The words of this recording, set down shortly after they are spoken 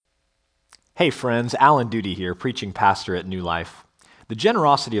Hey friends, Alan Duty here, preaching pastor at New Life. The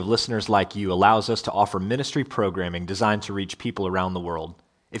generosity of listeners like you allows us to offer ministry programming designed to reach people around the world.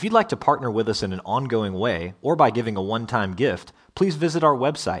 If you'd like to partner with us in an ongoing way or by giving a one-time gift, please visit our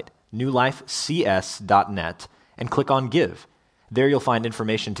website, newlifecs.net, and click on Give. There you'll find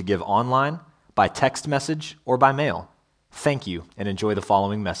information to give online, by text message, or by mail. Thank you, and enjoy the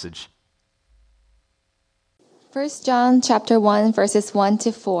following message. 1 John chapter 1, verses 1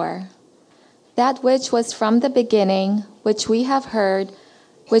 to 4. That which was from the beginning, which we have heard,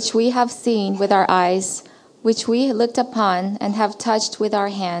 which we have seen with our eyes, which we looked upon and have touched with our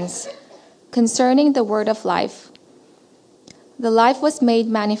hands, concerning the word of life. The life was made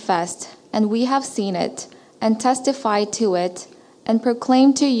manifest, and we have seen it, and testified to it, and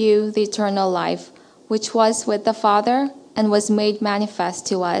proclaimed to you the eternal life, which was with the Father, and was made manifest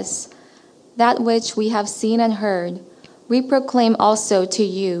to us. That which we have seen and heard, we proclaim also to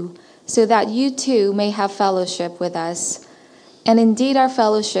you, so that you too may have fellowship with us. And indeed our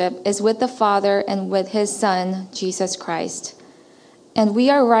fellowship is with the Father and with his Son, Jesus Christ. And we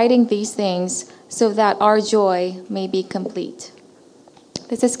are writing these things so that our joy may be complete.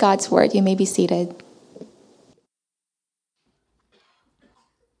 This is God's word. You may be seated.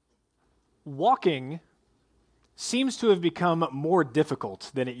 Walking seems to have become more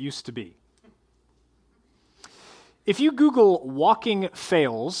difficult than it used to be. If you Google walking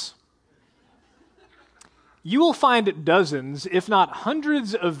fails, you will find dozens, if not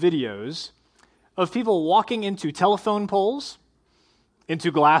hundreds of videos of people walking into telephone poles,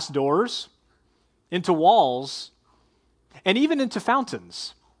 into glass doors, into walls, and even into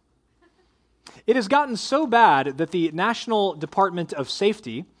fountains. It has gotten so bad that the National Department of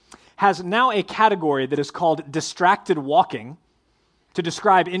Safety has now a category that is called distracted walking to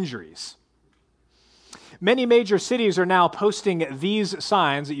describe injuries. Many major cities are now posting these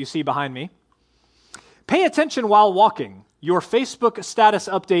signs that you see behind me. Pay attention while walking. Your Facebook status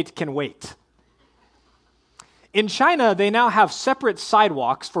update can wait. In China, they now have separate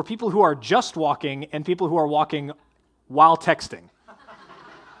sidewalks for people who are just walking and people who are walking while texting.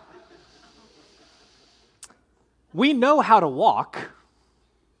 We know how to walk.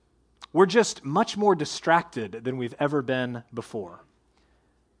 We're just much more distracted than we've ever been before.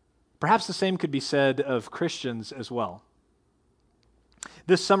 Perhaps the same could be said of Christians as well.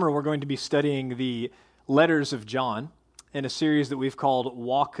 This summer, we're going to be studying the letters of John in a series that we've called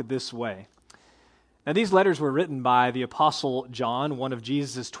Walk This Way. Now, these letters were written by the Apostle John, one of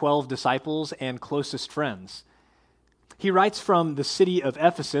Jesus' 12 disciples and closest friends. He writes from the city of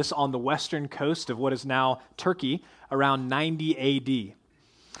Ephesus on the western coast of what is now Turkey around 90 AD.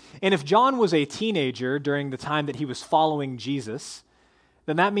 And if John was a teenager during the time that he was following Jesus,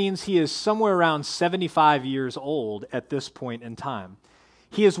 then that means he is somewhere around 75 years old at this point in time.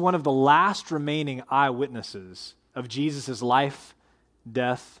 He is one of the last remaining eyewitnesses of Jesus' life,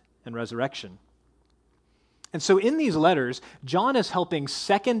 death, and resurrection. And so in these letters, John is helping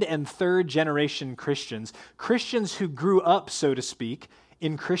second and third generation Christians who grew up, so to speak,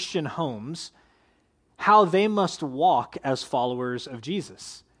 in Christian homes, how they must walk as followers of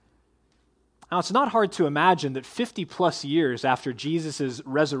Jesus. Now, it's not hard to imagine that 50 plus years after Jesus'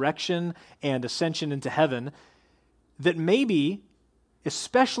 resurrection and ascension into heaven, that maybe,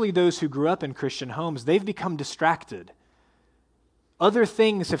 especially those who grew up in Christian homes, they've become distracted. Other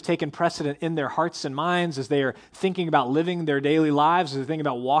things have taken precedent in their hearts and minds as they are thinking about living their daily lives, as they're thinking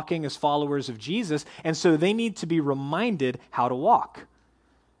about walking as followers of Jesus, and so they need to be reminded how to walk.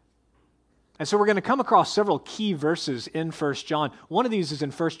 And so we're going to come across several key verses in 1 John. One of these is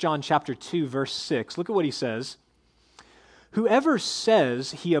in 1 John chapter 2, verse 6. Look at what he says. Whoever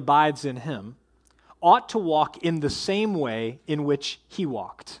says he abides in him ought to walk in the same way in which he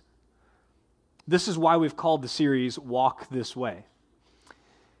walked. This is why we've called the series Walk This Way.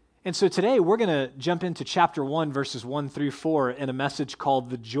 And so today we're going to jump into chapter 1, verses 1 through 4 in a message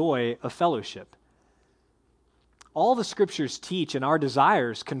called The Joy of Fellowship. All the scriptures teach and our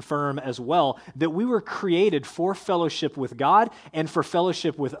desires confirm as well that we were created for fellowship with God and for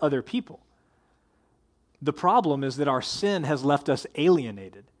fellowship with other people. The problem is that our sin has left us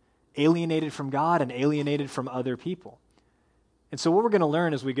alienated from God and alienated from other people. And so what we're going to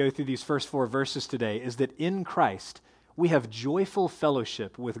learn as we go through these first 4 verses today is that in Christ, we have joyful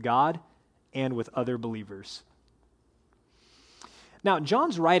fellowship with God and with other believers. Now,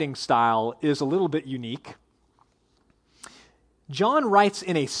 John's writing style is a little bit unique. John writes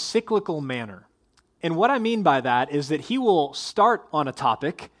in a cyclical manner. And what I mean by that is that he will start on a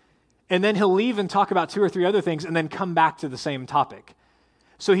topic, and then he'll leave and talk about 2 or 3 other things, and then come back to the same topic.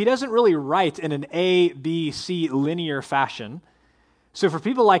 So he doesn't really write in an A, B, C linear fashion. So for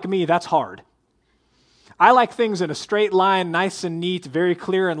people like me, that's hard. I like things in a straight line, nice and neat, very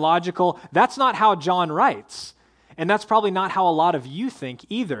clear and logical. That's not how John writes. And that's probably not how a lot of you think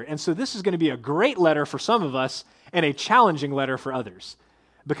either. And so this is going to be a great letter for some of us and a challenging letter for others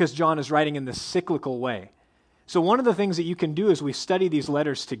because John is writing in this cyclical way. So one of the things that you can do as we study these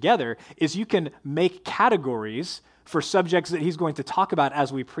letters together is you can make categories for subjects that he's going to talk about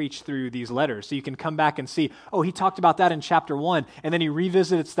as we preach through these letters. So you can come back and see, oh, he talked about that in chapter 1, and then he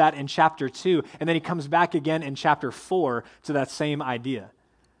revisits that in chapter 2, and then he comes back again in chapter 4 to that same idea.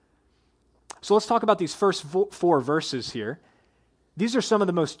 So let's talk about these first 4 verses here. These are some of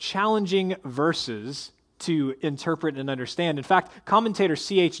the most challenging verses to interpret and understand. In fact, commentator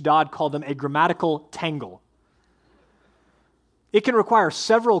C.H. Dodd called them a grammatical tangle. It can require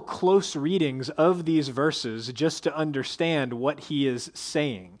several close readings of these verses just to understand what he is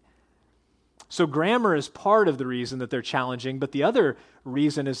saying. So grammar is part of the reason that they're challenging, but the other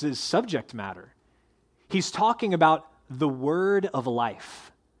reason is his subject matter. He's talking about the word of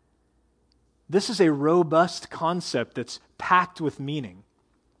life. This is a robust concept that's packed with meaning.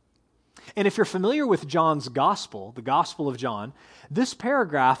 And if you're familiar with John's gospel, the Gospel of John, this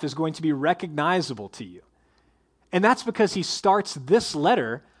paragraph is going to be recognizable to you. And that's because he starts this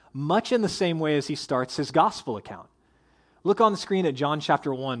letter much in the same way as he starts his gospel account. Look on the screen at John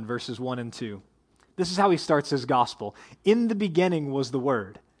chapter 1, verses 1 and 2. This is how he starts his gospel. In the beginning was the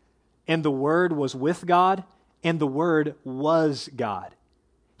Word, and the Word was with God, and the Word was God.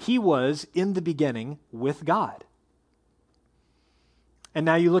 He was in the beginning with God. And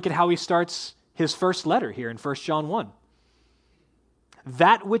now you look at how he starts his first letter here in 1 John 1.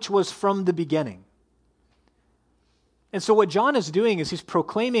 That which was from the beginning. And so what John is doing is he's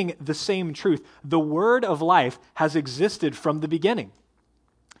proclaiming the same truth. The word of life has existed from the beginning.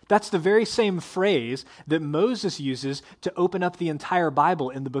 That's the very same phrase that Moses uses to open up the entire Bible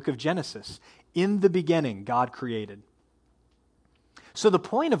in the book of Genesis. In the beginning, God created. So the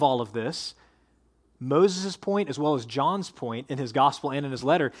point of all of this, Moses' point as well as John's point in his gospel and in his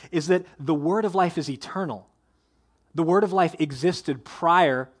letter, is that the word of life is eternal. The word of life existed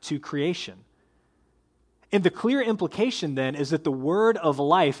prior to creation. And the clear implication then is that the word of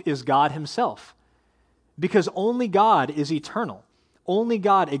life is God himself, because only God is eternal. Only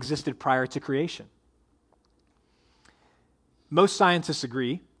God existed prior to creation. Most scientists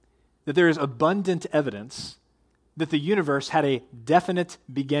agree that there is abundant evidence that the universe had a definite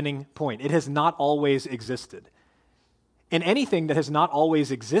beginning point. It has not always existed. And anything that has not always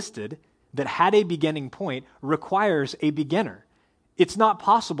existed that had a beginning point requires a beginner. It's not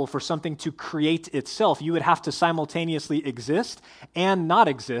possible for something to create itself. You would have to simultaneously exist and not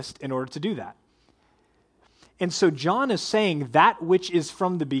exist in order to do that. And so John is saying that which is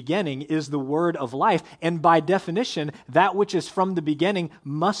from the beginning is the word of life. And by definition, that which is from the beginning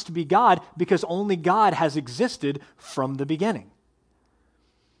must be God, because only God has existed from the beginning.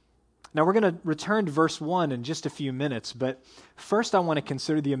 Now we're going to return to verse 1 in just a few minutes, but first I want to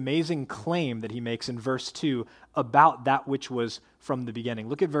consider the amazing claim that he makes in verse 2 about that which was from the beginning.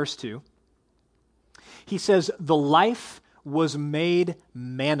 Look at verse 2. He says, "The life was made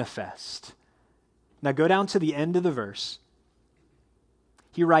manifest." Now go down to the end of the verse.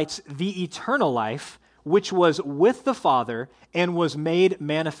 He writes, "The eternal life, which was with the Father and was made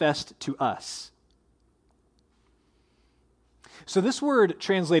manifest to us." So this word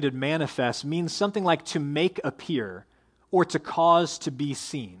translated manifest means something like to make appear or to cause to be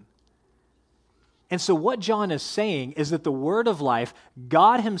seen. And so what John is saying is that the word of life,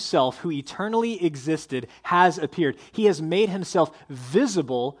 God himself, who eternally existed, has appeared. He has made himself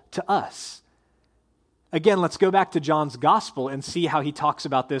visible to us. Again, let's go back to John's gospel and see how he talks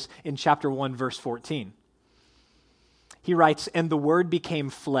about this in chapter 1, verse 14. He writes, "And the Word became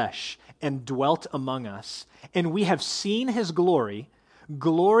flesh and dwelt among us, and we have seen his glory,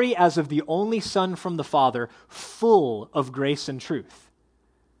 glory as of the only Son from the Father, full of grace and truth."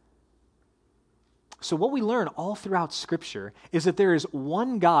 So what we learn all throughout Scripture is that there is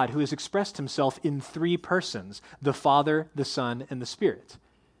one God who has expressed himself in 3 persons, the Father, the Son, and the Spirit.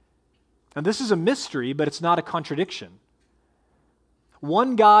 And this is a mystery, but it's not a contradiction.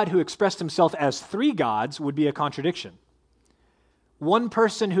 One God who expressed himself as 3 gods would be a contradiction. One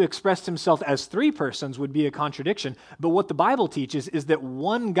person who expressed himself as 3 persons would be a contradiction. But what the Bible teaches is that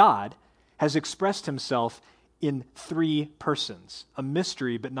one God has expressed himself in 3 persons. A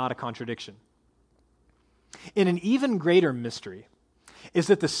mystery, but not a contradiction. And an even greater mystery is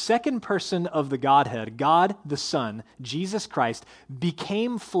that the second person of the Godhead, God the Son, Jesus Christ,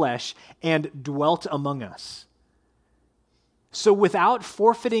 became flesh and dwelt among us. So without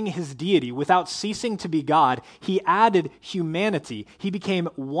forfeiting his deity, without ceasing to be God, he added humanity. He became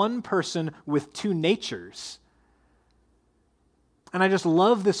one person with two natures. And I just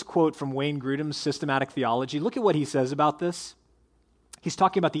love this quote from Wayne Grudem's Systematic Theology. Look at what he says about this. He's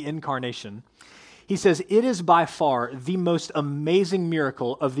talking about the incarnation. He says, "It is by far the most amazing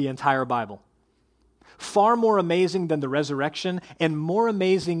miracle of the entire Bible. Far more amazing than the resurrection, and more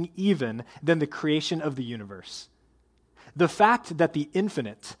amazing even than the creation of the universe. The fact that the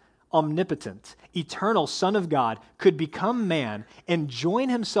infinite, omnipotent, eternal Son of God could become man and join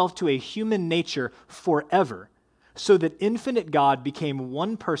himself to a human nature forever, so that infinite God became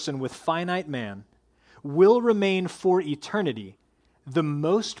one person with finite man, will remain for eternity the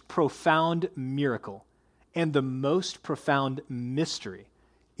most profound miracle and the most profound mystery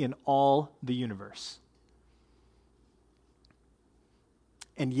in all the universe."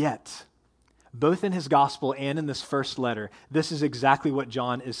 And yet, both in his gospel and in this first letter, this is exactly what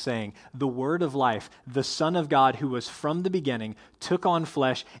John is saying. The Word of life, the Son of God who was from the beginning, took on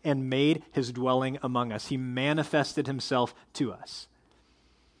flesh and made his dwelling among us. He manifested himself to us.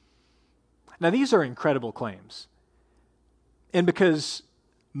 Now, these are incredible claims. And because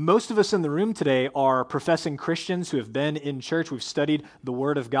most of us in the room today are professing Christians who have been in church, we've studied the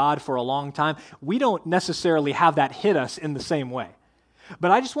Word of God for a long time, we don't necessarily have that hit us in the same way.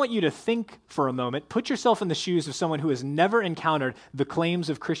 But I just want you to think for a moment, put yourself in the shoes of someone who has never encountered the claims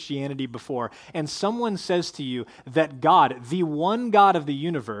of Christianity before, and someone says to you that God, the one God of the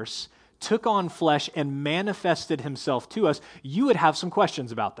universe, took on flesh and manifested himself to us. You would have some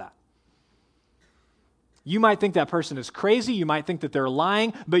questions about that. You might think that person is crazy, you might think that they're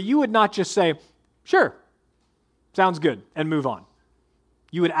lying, but you would not just say, "Sure, sounds good," and move on.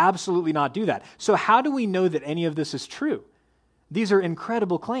 You would absolutely not do that. So how do we know that any of this is true? These are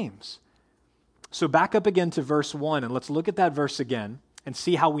incredible claims. So back up again to verse 1, and let's look at that verse again and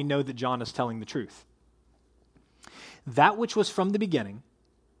see how we know that John is telling the truth. "That which was from the beginning,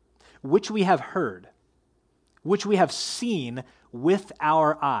 which we have heard, which we have seen with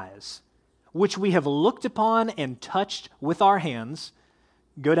our eyes, which we have looked upon and touched with our hands."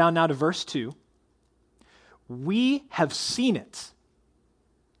 Go down now to verse 2. "We have seen it."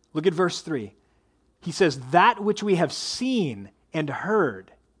 Look at verse 3. He says, "That which we have seen and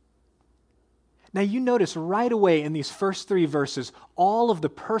heard." Now you notice right away in these first three verses, all of the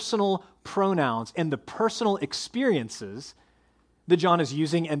personal pronouns and the personal experiences that John is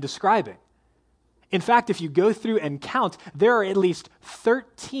using and describing. In fact, if you go through and count, there are at least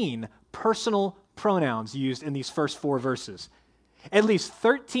 13 personal pronouns used in these first four verses. At least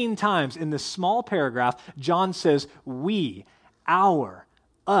 13 times in this small paragraph, John says, "we," "our,"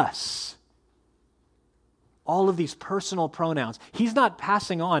 "us." All of these personal pronouns. He's not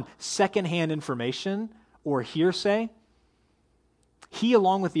passing on secondhand information or hearsay. He,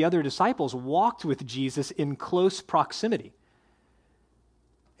 along with the other disciples, walked with Jesus in close proximity.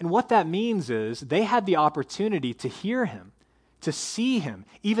 And what that means is they had the opportunity to hear him, to see him,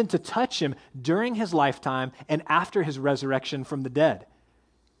 even to touch him during his lifetime and after his resurrection from the dead.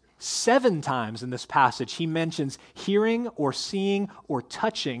 7 times in this passage, he mentions hearing or seeing or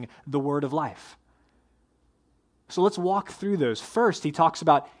touching the word of life. So let's walk through those. First, he talks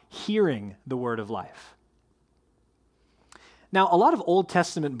about hearing the word of life. Now, a lot of Old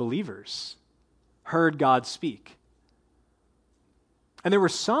Testament believers heard God speak. And there were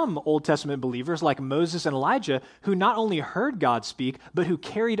some Old Testament believers like Moses and Elijah who not only heard God speak, but who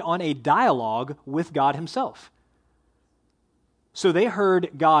carried on a dialogue with God himself. So they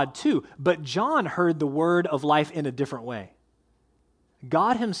heard God too, but John heard the word of life in a different way.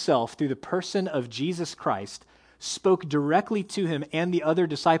 God himself, through the person of Jesus Christ, spoke directly to him and the other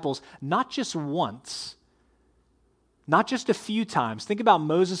disciples, not just once, not just a few times. Think about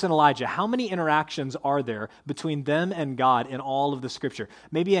Moses and Elijah. How many interactions are there between them and God in all of the scripture?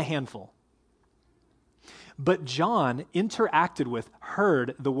 Maybe a handful. But John interacted with,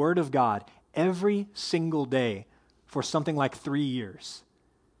 heard the word of God every single day for something like 3 years.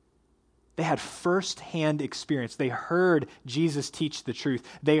 They had firsthand experience. They heard Jesus teach the truth.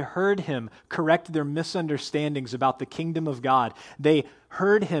 They heard him correct their misunderstandings about the kingdom of God. They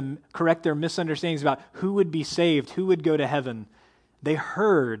heard him correct their misunderstandings about who would be saved, who would go to heaven. They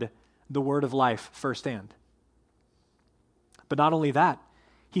heard the word of life firsthand. But not only that,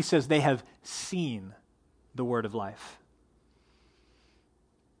 he says they have seen the word of life.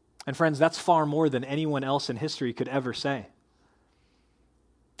 And friends, that's far more than anyone else in history could ever say.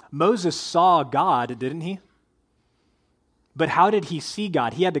 Moses saw God, didn't he? But how did he see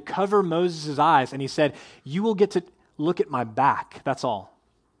God? He had to cover Moses' eyes, and he said, "You will get to look at my back, that's all."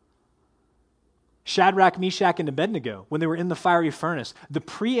 Shadrach, Meshach, and Abednego, when they were in the fiery furnace, the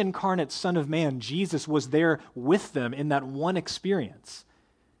pre-incarnate Son of Man, Jesus, was there with them in that one experience.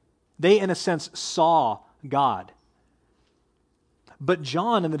 They, in a sense, saw God. But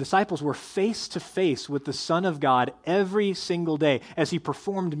John and the disciples were face to face with the Son of God every single day as he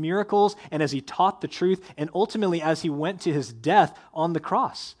performed miracles and as he taught the truth and ultimately as he went to his death on the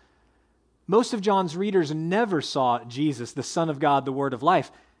cross. Most of John's readers never saw Jesus, the Son of God, the Word of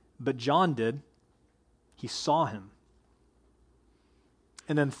life, but John did. He saw him.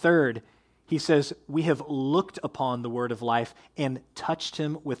 And then third, he says, we have looked upon the Word of life and touched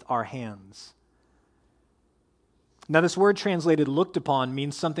him with our hands. Now, this word translated looked upon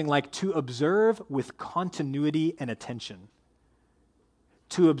means something like to observe with continuity and attention.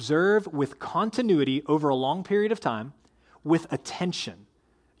 To observe with continuity over a long period of time with attention.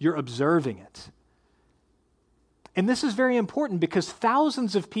 You're observing it. And this is very important because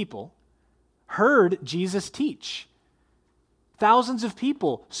thousands of people heard Jesus teach. Thousands of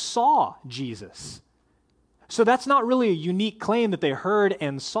people saw Jesus. So that's not really a unique claim that they heard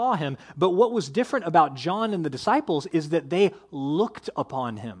and saw him, but what was different about John and the disciples is that they looked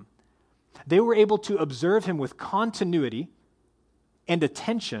upon him. They were able to observe him with continuity and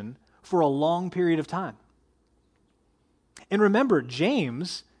attention for a long period of time. And remember,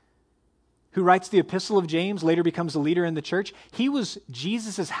 James, who writes the Epistle of James, later becomes a leader in the church, he was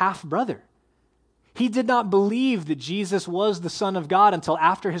Jesus' half-brother. He did not believe that Jesus was the Son of God until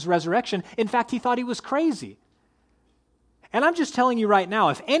after his resurrection. In fact, he thought he was crazy. And I'm just telling you right now,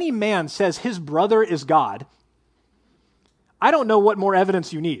 if any man says his brother is God, I don't know what more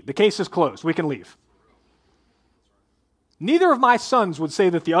evidence you need. The case is closed. We can leave. Neither of my sons would say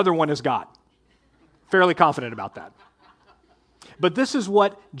that the other one is God. Fairly confident about that. But this is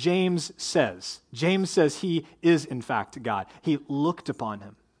what James says. James says he is, in fact, God. He looked upon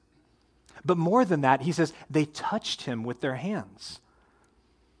him. But more than that, he says they touched him with their hands.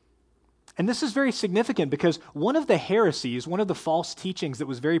 And this is very significant because one of the heresies, one of the false teachings that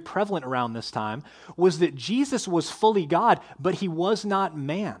was very prevalent around this time was that Jesus was fully God, but he was not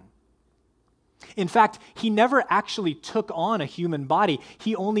man. In fact, he never actually took on a human body.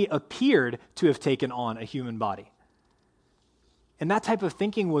 He only appeared to have taken on a human body. And that type of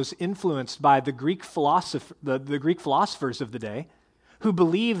thinking was influenced by the Greek philosophers of the day who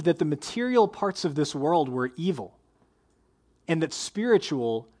believed that the material parts of this world were evil and that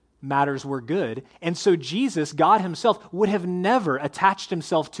spiritual matters were good. And so Jesus, God himself, would have never attached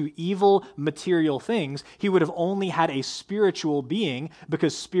himself to evil material things. He would have only had a spiritual being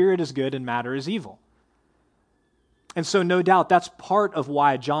because spirit is good and matter is evil. And so no doubt that's part of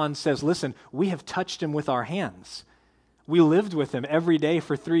why John says, listen, we have touched him with our hands. We lived with him every day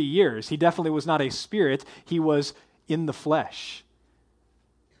for 3 years. He definitely was not a spirit. He was in the flesh.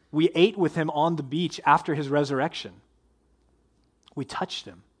 We ate with him on the beach after his resurrection. We touched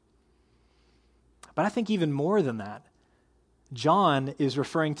him. But I think even more than that, John is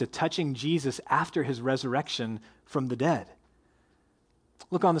referring to touching Jesus after his resurrection from the dead.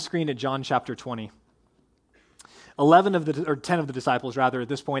 Look on the screen at John chapter 20. 10 of the disciples, at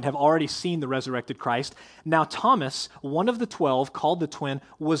this point, have already seen the resurrected Christ. Now Thomas, one of the 12, called the twin,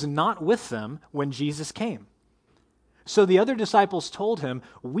 was not with them when Jesus came. So the other disciples told him,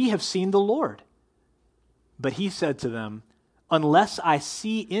 "We have seen the Lord." But he said to them, "Unless I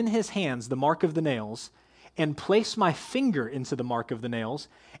see in his hands the mark of the nails, and place my finger into the mark of the nails,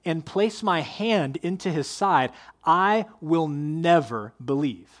 and place my hand into his side, I will never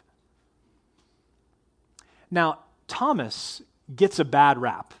believe." Now, Thomas gets a bad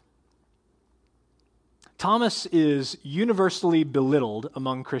rap. Thomas is universally belittled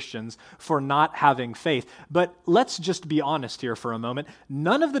among Christians for not having faith. But let's just be honest here for a moment.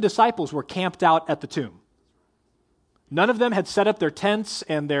 None of the disciples were camped out at the tomb. None of them had set up their tents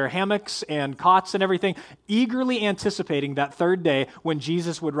and their hammocks and cots and everything, eagerly anticipating that third day when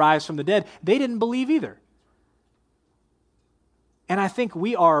Jesus would rise from the dead. They didn't believe either. And I think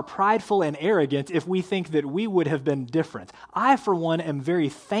we are prideful and arrogant if we think that we would have been different. I, for one, am very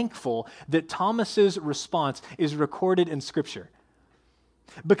thankful that Thomas's response is recorded in Scripture.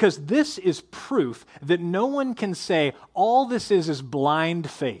 Because this is proof that no one can say, all this is blind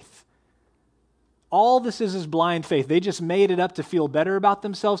faith. All this is blind faith. They just made it up to feel better about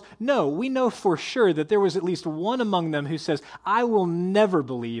themselves. No, we know for sure that there was at least one among them who says, I will never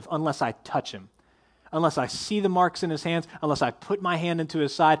believe unless I touch him. Unless I see the marks in his hands, unless I put my hand into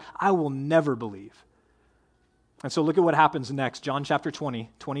his side, I will never believe. And so look at what happens next. John chapter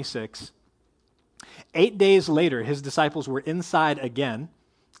 20, 26. 8 days later, his disciples were inside again,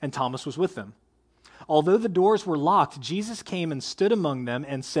 and Thomas was with them. Although the doors were locked, Jesus came and stood among them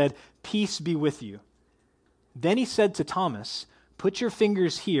and said, "Peace be with you." Then he said to Thomas, "Put your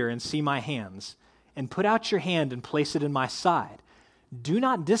fingers here and see my hands, and put out your hand and place it in my side. Do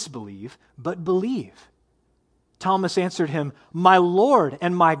not disbelieve, but believe." Thomas answered him, "My Lord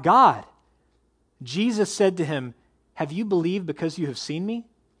and my God." Jesus said to him, "Have you believed because you have seen me?"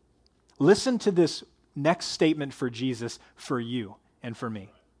 Listen to this next statement for Jesus, for you and for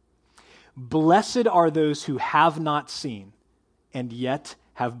me. Blessed are those who have not seen and yet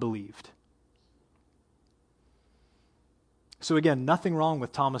have believed. So again, nothing wrong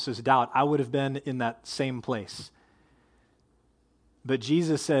with Thomas's doubt. I would have been in that same place. But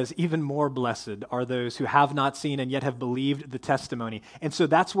Jesus says, even more blessed are those who have not seen and yet have believed the testimony. And so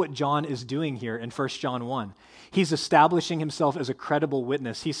that's what John is doing here in 1 John 1. He's establishing himself as a credible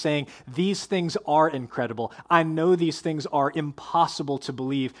witness. He's saying, these things are incredible. I know these things are impossible to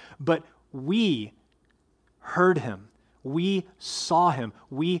believe, but we heard him. We saw him.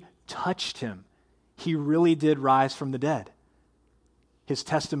 We touched him. He really did rise from the dead. His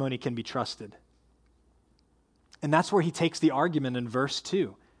testimony can be trusted. And that's where he takes the argument in verse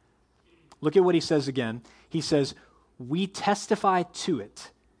 2. Look at what he says again. He says, "We testify to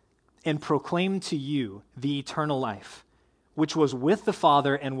it and proclaim to you the eternal life, which was with the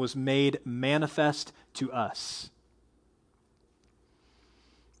Father and was made manifest to us."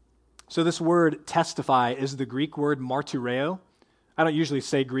 So this word testify is the Greek word martyreo. I don't usually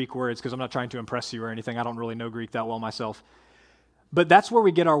say Greek words because I'm not trying to impress you or anything. I don't really know Greek that well myself. But that's where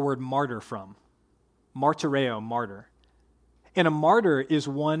we get our word martyr from. Martyreo, martyr. And a martyr is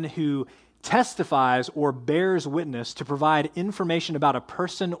one who testifies or bears witness to provide information about a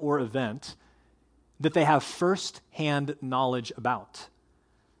person or event that they have first-hand knowledge about.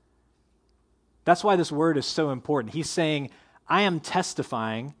 That's why this word is so important. He's saying, I am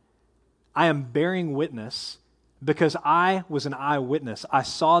testifying, I am bearing witness because I was an eyewitness. I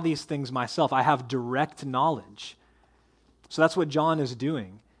saw these things myself. I have direct knowledge. So that's what John is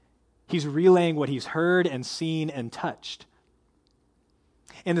doing. He's relaying what he's heard and seen and touched.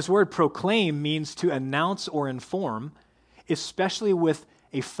 And this word proclaim means to announce or inform, especially with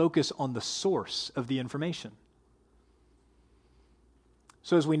a focus on the source of the information.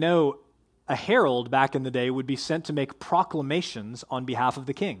 So as we know, a herald back in the day would be sent to make proclamations on behalf of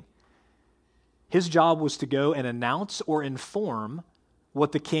the king. His job was to go and announce or inform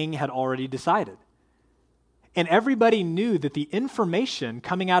what the king had already decided. And everybody knew that the information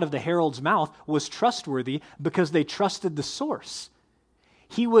coming out of the herald's mouth was trustworthy because they trusted the source.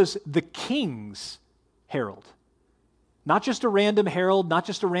 He was the king's herald. Not just a random herald, not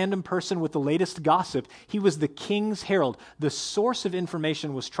just a random person with the latest gossip. He was the king's herald. The source of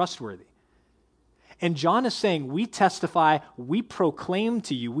information was trustworthy. And John is saying, we testify, we proclaim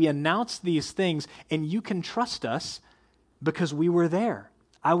to you, we announce these things, and you can trust us because we were there.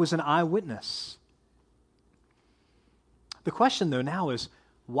 I was an eyewitness. The question, though, now is,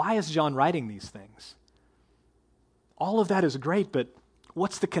 why is John writing these things? All of that is great, but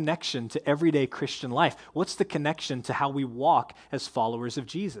what's the connection to everyday Christian life? What's the connection to how we walk as followers of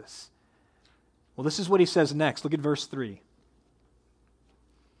Jesus? Well, this is what he says next. Look at verse 3.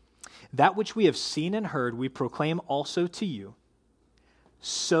 "That which we have seen and heard, we proclaim also to you,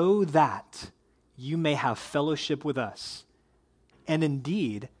 so that you may have fellowship with us. And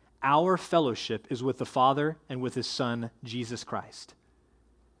indeed, our fellowship is with the Father and with his Son, Jesus Christ."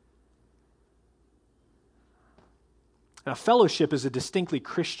 Now, fellowship is a distinctly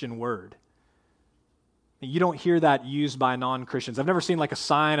Christian word. You don't hear that used by non-Christians. I've never seen like a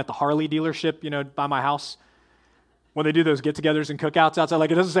sign at the Harley dealership, by my house, when they do those get-togethers and cookouts outside.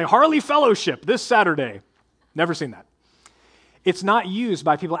 Like, it doesn't say Harley Fellowship this Saturday. Never seen that. It's not used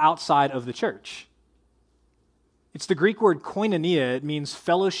by people outside of the church. It's the Greek word koinonia. It means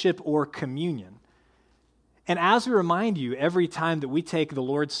fellowship or communion. And as we remind you every time that we take the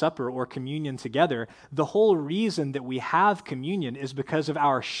Lord's Supper or communion together, the whole reason that we have communion is because of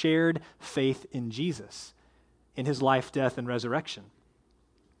our shared faith in Jesus, in his life, death, and resurrection.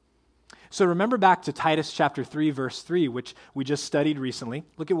 So remember back to Titus chapter 3, verse 3, which we just studied recently.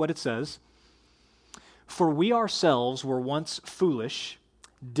 Look at what it says. "For we ourselves were once foolish,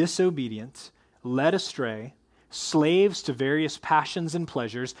 disobedient, led astray, slaves to various passions and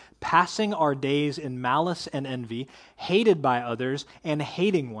pleasures, passing our days in malice and envy, hated by others, and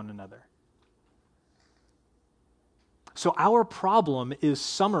hating one another." So our problem is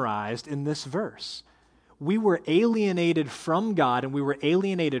summarized in this verse. We were alienated from God and we were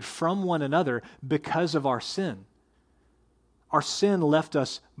alienated from one another because of our sin. Our sin left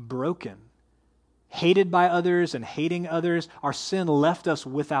us broken, hated by others and hating others. Our sin left us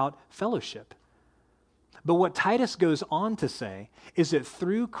without fellowship. But what Titus goes on to say is that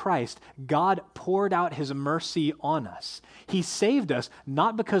through Christ, God poured out his mercy on us. He saved us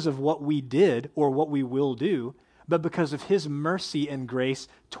not because of what we did or what we will do, but because of his mercy and grace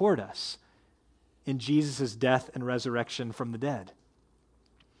toward us in Jesus' death and resurrection from the dead.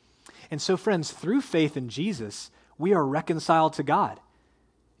 And so, friends, through faith in Jesus, we are reconciled to God.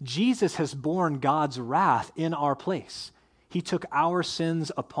 Jesus has borne God's wrath in our place. He took our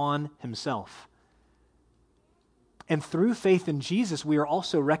sins upon himself. And through faith in Jesus, we are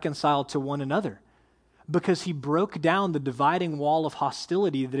also reconciled to one another because he broke down the dividing wall of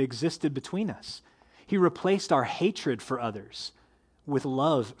hostility that existed between us. He replaced our hatred for others with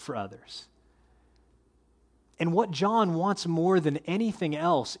love for others. And what John wants more than anything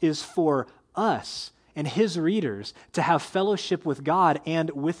else is for us and his readers to have fellowship with God and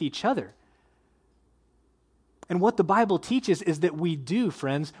with each other. And what the Bible teaches is that we do,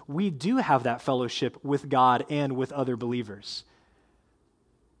 friends, we do have that fellowship with God and with other believers.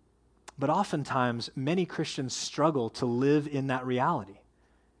 But oftentimes, many Christians struggle to live in that reality,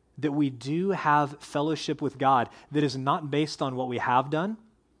 that we do have fellowship with God that is not based on what we have done,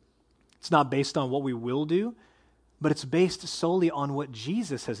 it's not based on what we will do, but it's based solely on what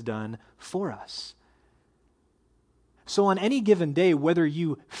Jesus has done for us. So on any given day, whether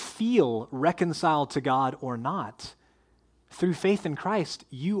you feel reconciled to God or not, through faith in Christ,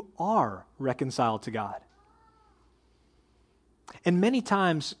 you are reconciled to God. And many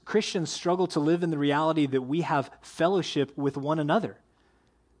times, Christians struggle to live in the reality that we have fellowship with one another,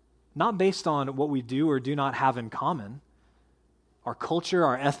 not based on what we do or do not have in common, our culture,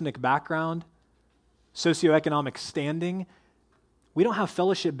 our ethnic background, socioeconomic standing. We don't have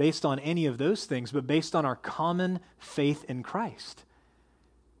fellowship based on any of those things, but based on our common faith in Christ.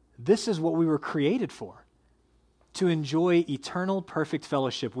 This is what we were created for, to enjoy eternal, perfect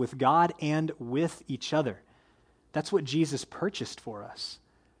fellowship with God and with each other. That's what Jesus purchased for us.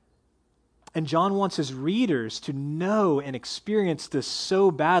 And John wants his readers to know and experience this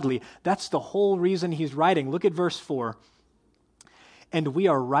so badly. That's the whole reason he's writing. Look at verse 4. And we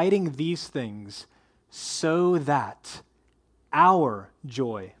are writing these things so that our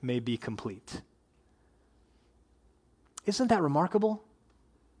joy may be complete. Isn't that remarkable?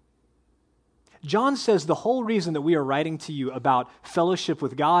 John says the whole reason that we are writing to you about fellowship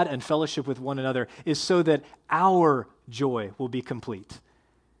with God and fellowship with one another is so that our joy will be complete.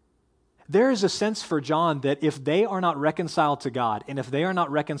 There is a sense for John that if they are not reconciled to God and if they are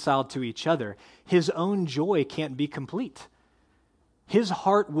not reconciled to each other, his own joy can't be complete. His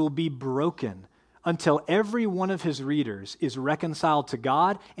heart will be broken until every one of his readers is reconciled to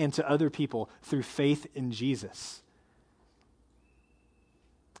God and to other people through faith in Jesus.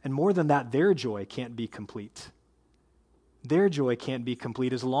 And more than that, their joy can't be complete. Their joy can't be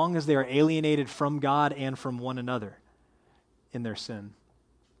complete as long as they are alienated from God and from one another in their sin.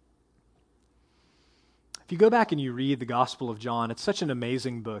 If you go back and you read the Gospel of John, it's such an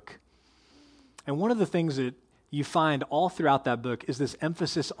amazing book. And one of the things that you find all throughout that book is this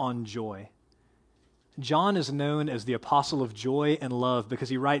emphasis on joy. John is known as the apostle of joy and love because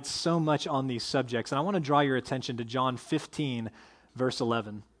he writes so much on these subjects. And I want to draw your attention to John 15, verse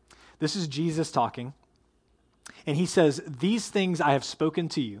 11. This is Jesus talking. And he says, "These things I have spoken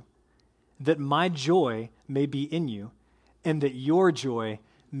to you, that my joy may be in you, and that your joy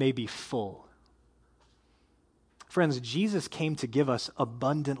may be full." Friends, Jesus came to give us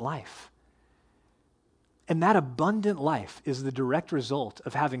abundant life. And that abundant life is the direct result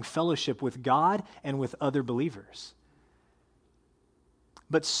of having fellowship with God and with other believers.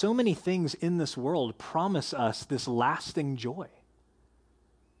 But so many things in this world promise us this lasting joy.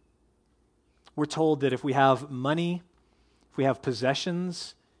 We're told that if we have money, if we have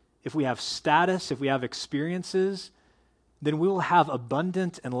possessions, if we have status, if we have experiences, then we will have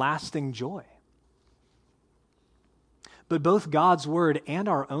abundant and lasting joy. But both God's word and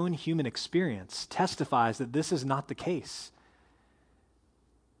our own human experience testifies that this is not the case.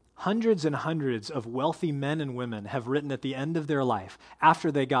 Hundreds and hundreds of wealthy men and women have written at the end of their life, after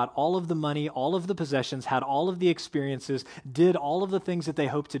they got all of the money, all of the possessions, had all of the experiences, did all of the things that they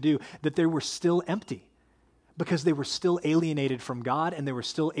hoped to do, that they were still empty because they were still alienated from God and they were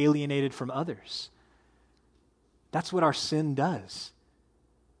still alienated from others. That's what our sin does.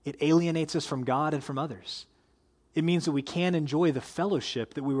 It alienates us from God and from others. It means that we can't enjoy the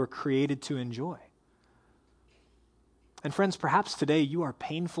fellowship that we were created to enjoy. And friends, perhaps today you are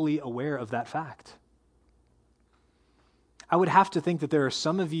painfully aware of that fact. I would have to think that there are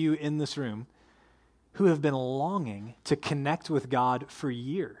some of you in this room who have been longing to connect with God for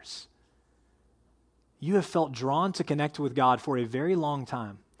years. You have felt drawn to connect with God for a very long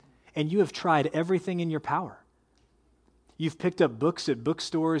time. and you have tried everything in your power. You've picked up books at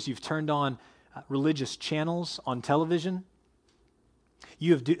bookstores. You've turned on religious channels on television.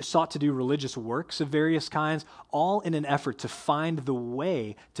 You have sought to do religious works of various kinds, all in an effort to find the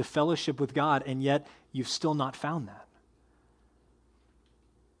way to fellowship with God, and yet you've still not found that.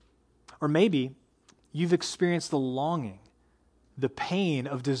 Or maybe you've experienced the longing, the pain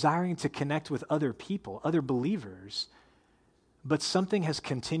of desiring to connect with other people, other believers, but something has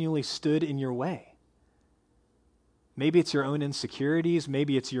continually stood in your way. Maybe it's your own insecurities,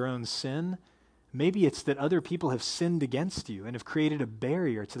 maybe it's your own sin, maybe it's that other people have sinned against you and have created a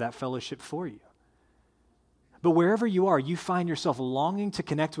barrier to that fellowship for you. But wherever you are, you find yourself longing to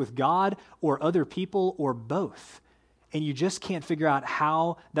connect with God or other people or both, and you just can't figure out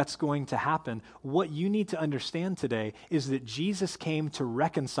how that's going to happen. What you need to understand today is that Jesus came to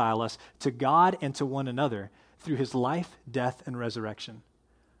reconcile us to God and to one another through his life, death, and resurrection.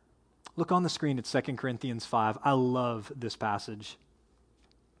 Look on the screen at 2 Corinthians 5. I love this passage.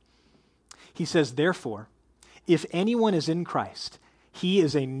 He says, "Therefore, if anyone is in Christ, he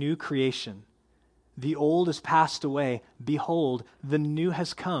is a new creation. The old has passed away. Behold, the new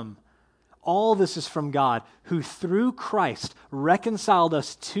has come. All this is from God, who through Christ reconciled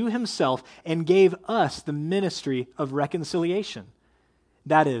us to himself and gave us the ministry of reconciliation."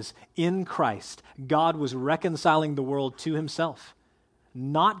 That is, in Christ, God was reconciling the world to himself,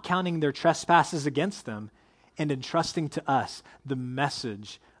 not counting their trespasses against them, and entrusting to us the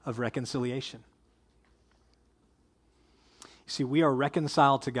message of reconciliation. You see, we are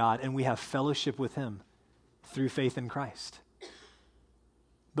reconciled to God and we have fellowship with him through faith in Christ.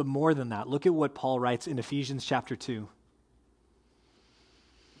 But more than that, look at what Paul writes in Ephesians chapter 2.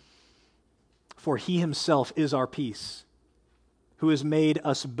 "For he himself is our peace, who has made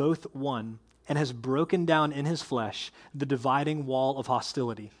us both one, and has broken down in his flesh the dividing wall of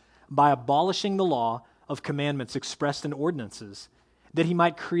hostility, by abolishing the law of commandments expressed in ordinances, that he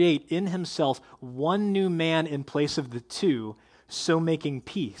might create in himself one new man in place of the two, so making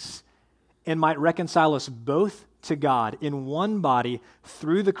peace, and might reconcile us both to God in one body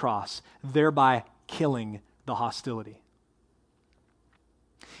through the cross, thereby killing the hostility."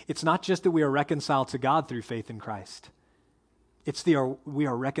 It's not just that we are reconciled to God through faith in Christ. It's we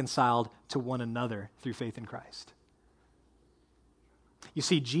are reconciled to one another through faith in Christ. You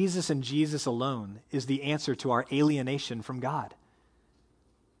see, Jesus and Jesus alone is the answer to our alienation from God.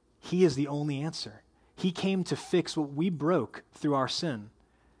 He is the only answer. He came to fix what we broke through our sin.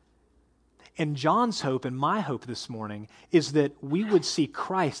 And John's hope and my hope this morning is that we would see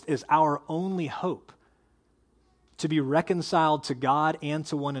Christ as our only hope to be reconciled to God and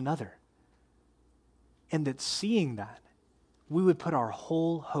to one another. And that seeing that, we would put our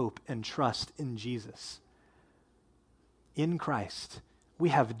whole hope and trust in Jesus. In Christ, we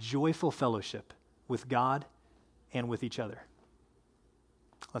have joyful fellowship with God and with each other.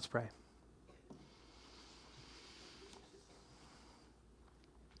 Let's pray.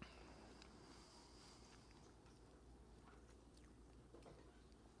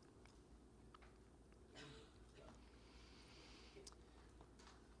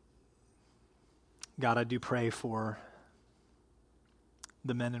 God, I do pray for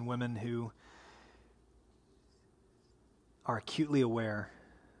the men and women who are acutely aware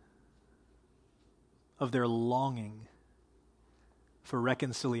of their longing for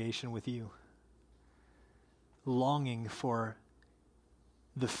reconciliation with you, longing for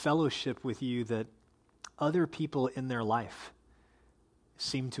the fellowship with you that other people in their life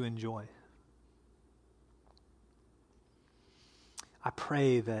seem to enjoy. I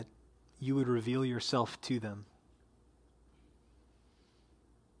pray that you would reveal yourself to them.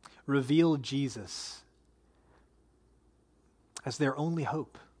 Reveal Jesus as their only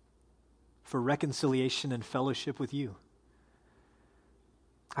hope for reconciliation and fellowship with you.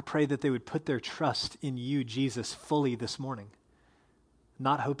 I pray that they would put their trust in you, Jesus, fully this morning,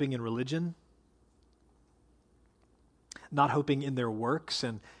 not hoping in religion, not hoping in their works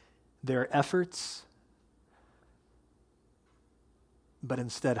and their efforts, but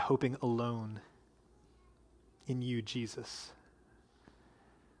instead hoping alone in you, Jesus.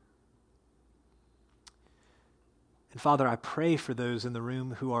 And Father, I pray for those in the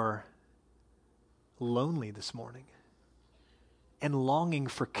room who are lonely this morning and longing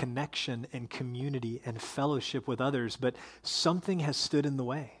for connection and community and fellowship with others, but something has stood in the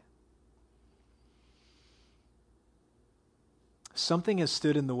way. Something has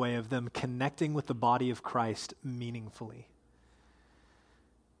stood in the way of them connecting with the body of Christ meaningfully.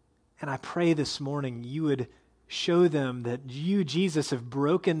 And I pray this morning you would show them that you, Jesus, have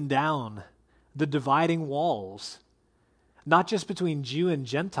broken down the dividing walls not just between Jew and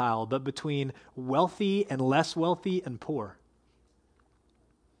Gentile, but between wealthy and less wealthy and poor,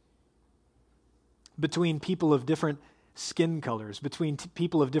 between people of different skin colors, between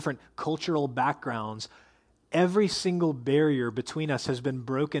people of different cultural backgrounds. Every single barrier between us has been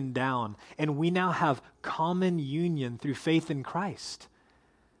broken down, and we now have common union through faith in Christ.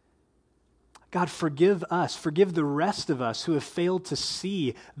 God, forgive us, forgive the rest of us who have failed to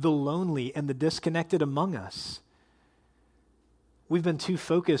see the lonely and the disconnected among us. We've been too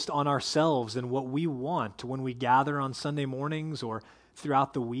focused on ourselves and what we want when we gather on Sunday mornings or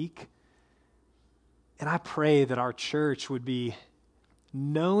throughout the week. And I pray that our church would be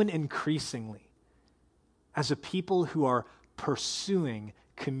known increasingly as a people who are pursuing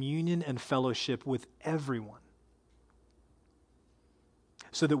communion and fellowship with everyone,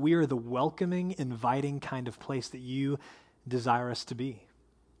 so that we are the welcoming, inviting kind of place that you desire us to be,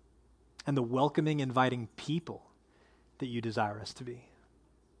 and the welcoming, inviting people that you desire us to be.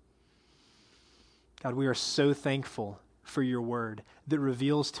 God, we are so thankful for your word that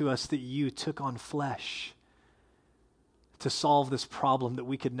reveals to us that you took on flesh to solve this problem that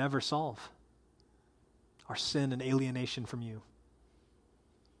we could never solve, our sin and alienation from you.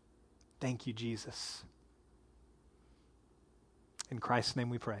 Thank you, Jesus. In Christ's name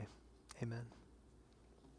we pray. Amen.